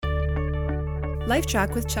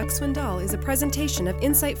LifeTrack with Chuck Swindoll is a presentation of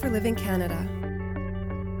Insight for Living Canada.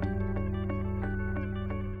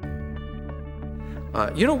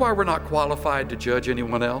 You know why we're not qualified to judge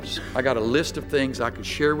anyone else? I got a list of things I could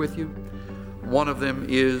share with you. One of them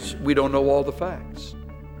is we don't know all the facts.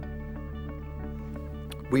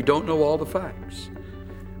 We don't know all the facts.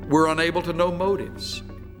 We're unable to know motives.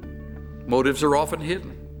 Motives are often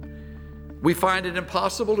hidden. We find it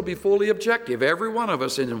impossible to be fully objective. Every one of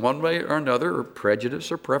us, in one way or another, are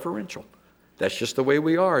prejudiced or preferential. That's just the way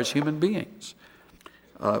we are as human beings.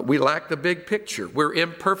 We lack the big picture. We're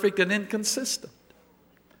imperfect and inconsistent.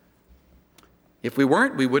 If we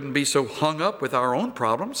weren't, we wouldn't be so hung up with our own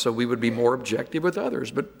problems, so we would be more objective with others.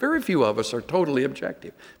 But very few of us are totally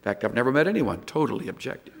objective. In fact, I've never met anyone totally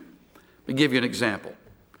objective. Let me give you an example,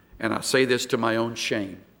 and I say this to my own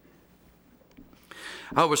shame.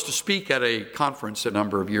 I was to speak at a conference a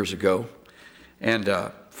number of years ago, and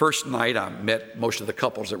first night I met most of the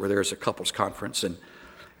couples that were there. As a couples conference,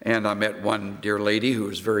 and I met one dear lady who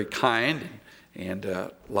was very kind and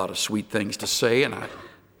a lot of sweet things to say, and I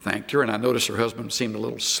thanked her, and I noticed her husband seemed a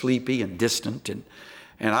little sleepy and distant, and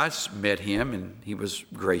I met him, and he was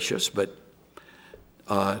gracious, but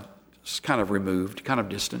kind of removed, kind of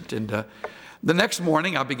distant. And the next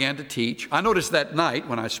morning I began to teach. I noticed that night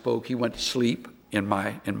when I spoke, he went to sleep in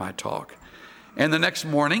my talk. And the next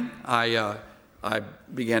morning, I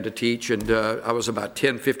began to teach, and I was about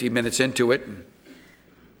 10-15 minutes into it, and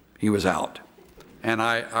he was out. And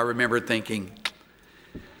I remember thinking,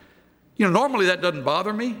 normally that doesn't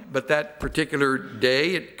bother me, but that particular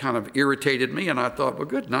day, it kind of irritated me, and I thought, well,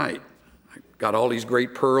 good night. I got all these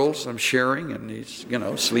great pearls I'm sharing, and he's,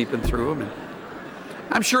 sleeping through them. And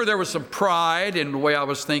I'm sure there was some pride in the way I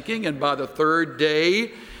was thinking, and by the third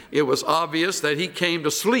day, it was obvious that he came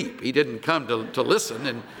to sleep. He didn't come to listen.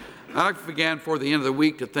 And I began for the end of the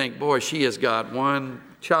week to think, boy, she has got one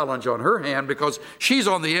challenge on her hand because she's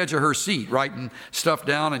on the edge of her seat, writing stuff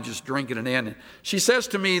down and just drinking it in. And she says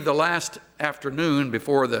to me the last afternoon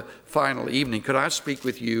before the final evening, could I speak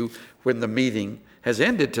with you when the meeting has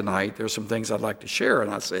ended tonight? There's some things I'd like to share.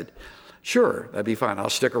 And I said, sure, that'd be fine. I'll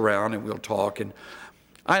stick around and we'll talk. And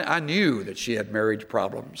I knew that she had marriage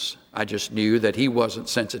problems. I just knew that he wasn't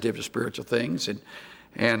sensitive to spiritual things,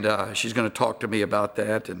 and she's going to talk to me about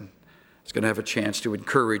that, and I was going to have a chance to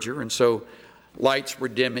encourage her. And so lights were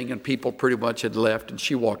dimming, and people pretty much had left, and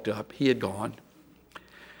she walked up. He had gone.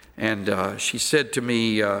 And she said to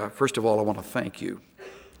me, first of all, I want to thank you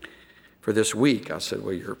for this week. I said,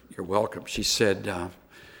 well, you're welcome. She said,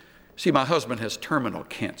 see, my husband has terminal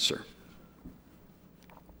cancer.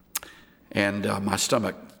 And my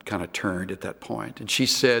stomach kind of turned at that point. And she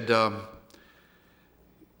said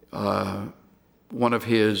one of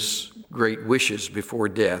his great wishes before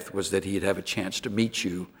death was that he'd have a chance to meet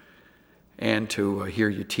you and to hear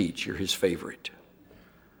you teach. You're his favorite.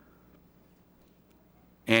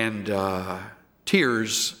 And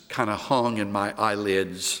tears kind of hung in my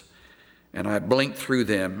eyelids, and I blinked through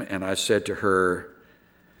them, and I said to her,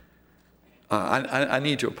 I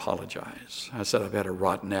need to apologize. I said I've had a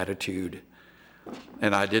rotten attitude,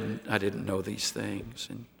 and I didn't know these things.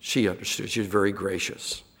 And she understood. She was very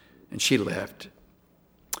gracious, and she left.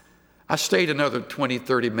 I stayed another 20,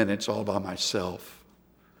 30 minutes all by myself,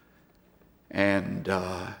 and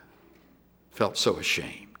felt so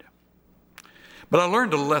ashamed. But I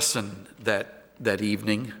learned a lesson that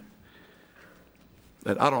evening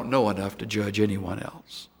that I don't know enough to judge anyone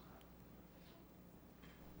else.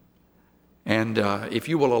 And if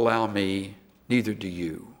you will allow me, neither do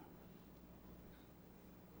you.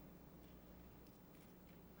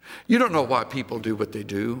 You don't know why people do what they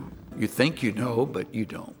do. You think you know, but you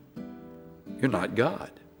don't. You're not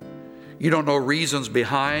God. You don't know reasons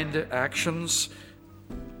behind actions.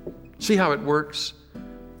 See how it works?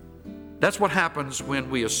 That's what happens when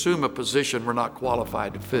we assume a position we're not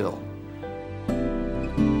qualified to fill.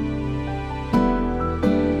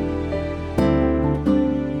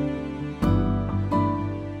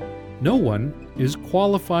 No one is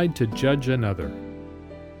qualified to judge another.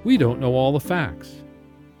 We don't know all the facts.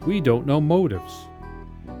 We don't know motives.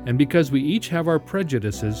 And because we each have our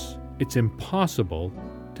prejudices, it's impossible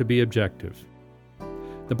to be objective.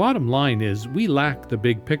 The bottom line is we lack the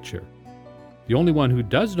big picture. The only one who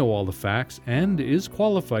does know all the facts and is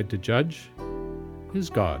qualified to judge is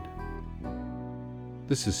God.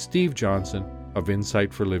 This is Steve Johnson of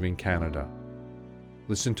Insight for Living Canada.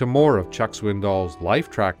 Listen to more of Chuck Swindoll's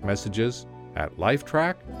LifeTrack messages at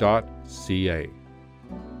lifetrack.ca.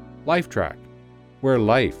 LifeTrack, where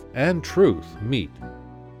life and truth meet.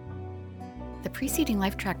 The preceding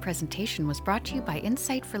LifeTrack presentation was brought to you by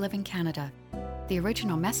Insight for Living Canada. The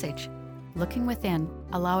original message, Looking Within,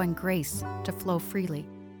 Allowing Grace to Flow Freely,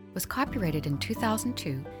 was copyrighted in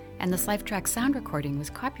 2002, and this LifeTrack sound recording was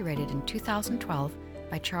copyrighted in 2012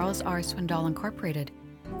 by Charles R. Swindoll Incorporated.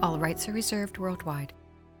 All rights are reserved worldwide.